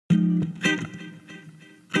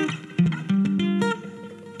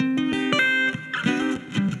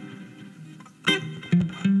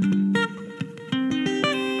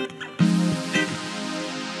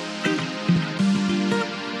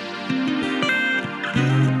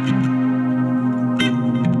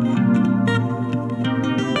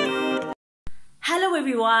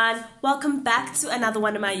everyone, welcome back to another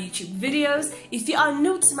one of my YouTube videos. If you are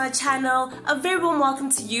new to my channel, a very warm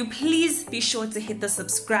welcome to you. Please be sure to hit the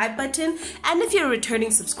subscribe button, and if you're a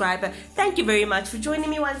returning subscriber, thank you very much for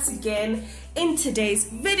joining me once again. In today's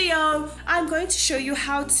video, I'm going to show you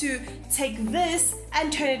how to take this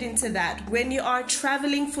and turn it into that when you are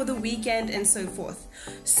traveling for the weekend and so forth.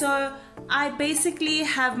 So I basically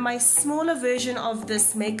have my smaller version of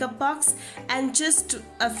this makeup box and just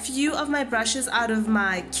a few of my brushes out of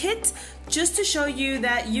my kit, just to show you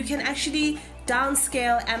that you can actually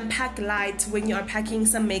downscale and pack light when you are packing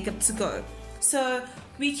some makeup to go. So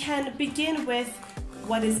we can begin with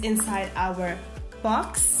what is inside our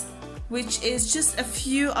box, which is just a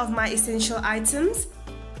few of my essential items.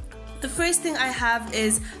 The first thing I have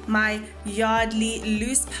is my Yardley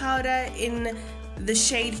loose powder in the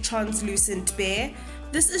shade Translucent Bear.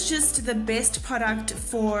 This is just the best product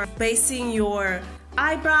for basing your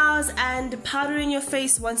eyebrows and powdering your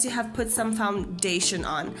face once you have put some foundation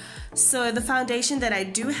on. So the foundation that I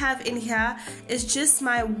do have in here is just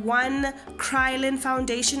my one Kryolan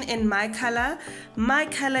foundation in my color. My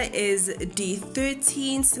color is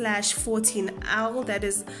D13/14L. That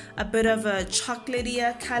is a bit of a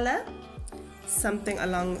chocolatier color, something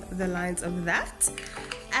along the lines of that.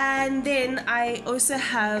 And then I also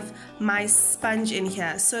have my sponge in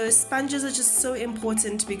here. So sponges are just so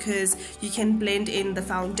important because you can blend in the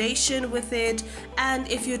foundation with it, and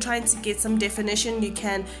if you're trying to get some definition, you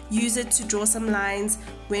can use it to draw some lines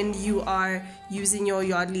when you are using your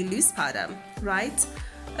Yardley loose powder, right?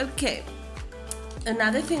 Okay,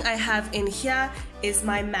 another thing I have in here is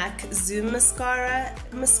my M.A.C Zoom mascara.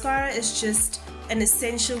 Mascara is just an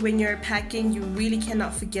essential when you're packing. You really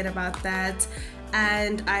cannot forget about that.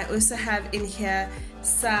 And I also have in here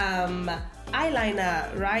some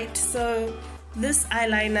eyeliner, right? So this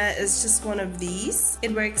eyeliner is just one of these.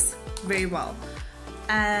 It works very well.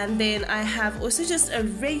 And then I have also just a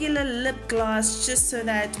regular lip gloss, just so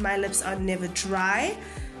that my lips are never dry.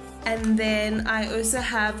 And then I also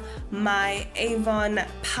have my Avon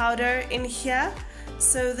powder in here.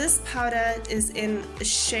 So this powder is in a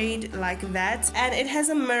shade like that, and it has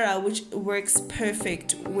a mirror which works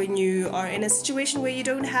perfect when you are in a situation where you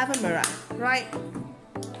don't have a mirror, right?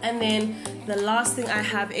 And then the last thing I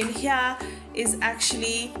have in here is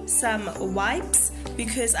actually some wipes,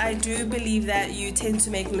 because I do believe that you tend to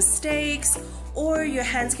make mistakes, or your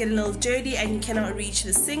hands get a little dirty and you cannot reach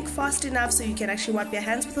the sink fast enough, so you can actually wipe your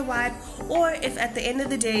hands with a wipe. Or if at the end of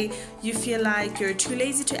the day you feel like you're too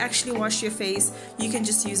lazy to actually wash your face, you can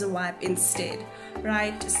just use a wipe instead,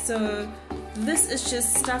 right? So this is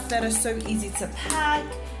just stuff that are so easy to pack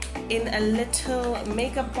in a little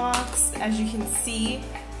makeup box, as you can see.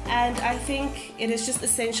 And I think it is just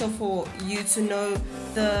essential for you to know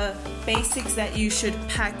the basics that you should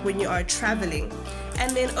pack when you are traveling.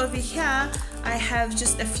 And then over here I have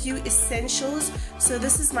just a few essentials. So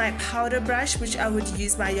this is my powder brush, which I would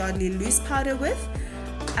use my Yardley loose powder with.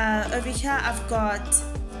 Over here I've got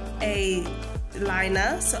a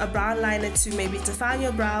liner, so a brown liner to maybe define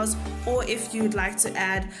your brows, or if you'd like to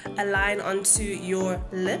add a line onto your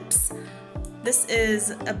lips. This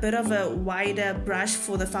is a bit of a wider brush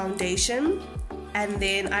for the foundation. And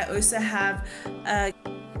then I also have a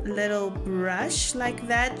little brush like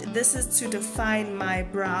that. This is to define my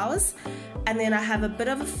brows. And then I have a bit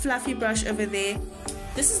of a fluffy brush over there.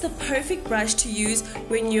 This is the perfect brush to use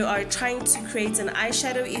when you are trying to create an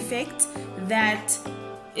eyeshadow effect that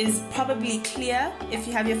is probably clear if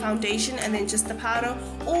you have your foundation and then just the powder,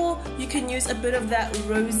 or you can use a bit of that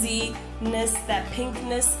rosiness, that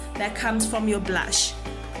pinkness that comes from your blush.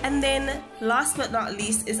 And then last but not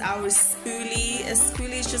least is our spoolie. A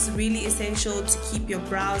spoolie is just really essential to keep your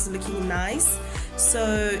brows looking nice. So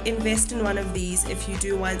invest in one of these if you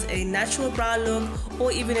do want a natural brow look,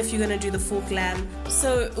 or even if you're going to do the full glam.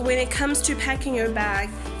 So when it comes to packing your bag,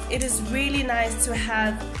 it is really nice to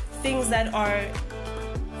have things that are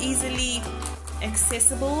easily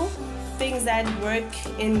accessible, things that work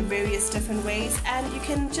in various different ways, and you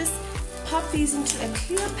can just pop these into a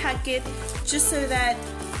clear packet just so that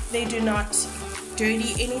they do not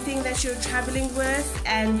dirty anything that you're traveling with.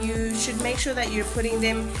 And you should make sure that you're putting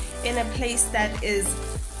them in a place that is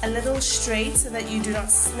a little straight so that you do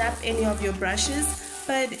not snap any of your brushes.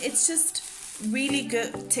 But it's just really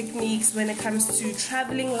good techniques when it comes to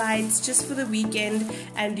traveling lights just for the weekend,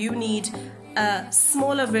 and you need a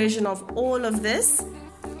smaller version of all of this.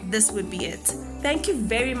 This would be it. Thank you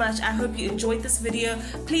very much. I hope you enjoyed this video.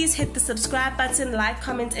 Please hit the subscribe button, like,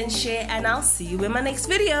 comment and share, and I'll see you in my next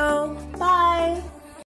video. Bye.